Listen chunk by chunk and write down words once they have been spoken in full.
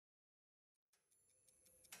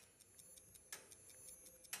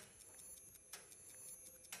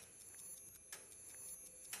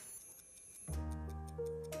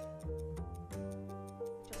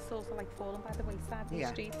girls are like falling by the wayside in the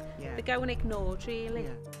street. Yeah. They're going ignored, really. Yeah.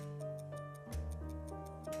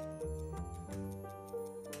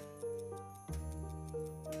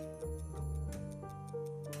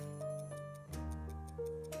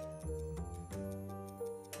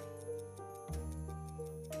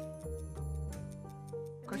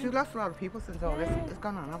 Because we've lost a lot of people since all this has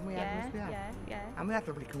gone on, haven't we? Yeah. And we had a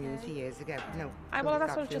lovely community years ago. No, well,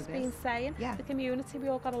 that's what I've just been saying. Yeah. The community, we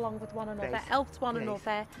all got along with one another, helped one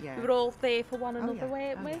another. Yeah. We were all there for one another,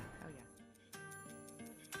 weren't we?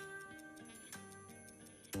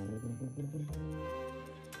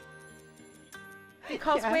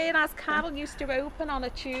 Because whereas Carol used to open on a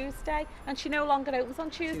Tuesday, and she no longer opens on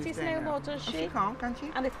Tuesdays no more, does she? She can't she?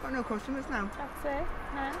 And it's got no customers now. That's it.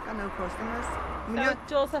 No. Got no customers. So it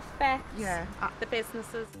does affect the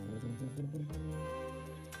businesses.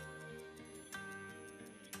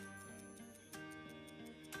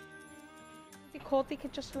 They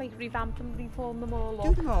could just like revamp and reform them all up.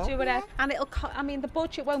 Do them all, and it'll. I mean, the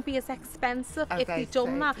budget won't be as expensive if they've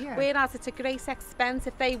done that. Yeah. Whereas it's a great expense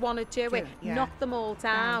if they want to do it. Knock them all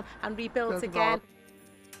down and rebuild again.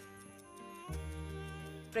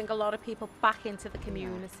 Bring a lot of people back into the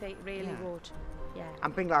community. Really would. Yeah.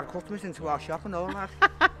 And bring a lot of customers into our shop and all that.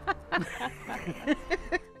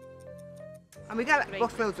 And we get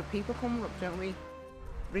busloads of people coming up, don't we?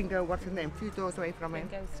 Ringo, what's his name? A few doors away from him.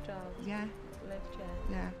 Ringo Starr. Yeah.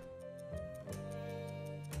 Yeah.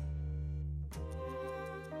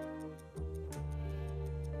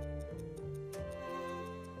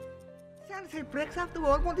 Trying to take bricks off the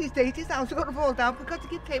wall. One of these days, this house is going to fall down because you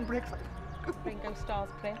keep taking bricks. Ringo Starr's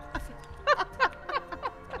bricks.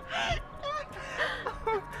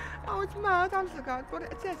 Oh, it's mad, honest to God. But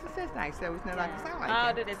it says nice though, isn't it? Like, it's not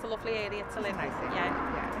like it is a lovely area to live in. Nice area.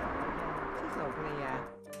 Yeah. It's lovely, yeah.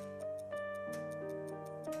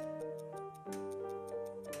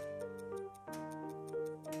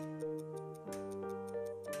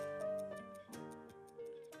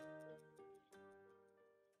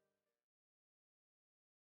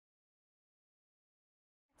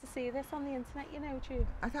 See this on the internet, you know, Jude.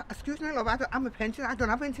 Excuse me, love, I'm a pensioner. I don't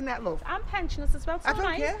have internet, love. I'm pensioners as well, so I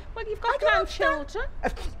don't care. Well, you've got grandchildren. They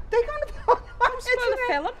can't afford Don't spoil the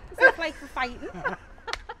film. It's like we're fighting.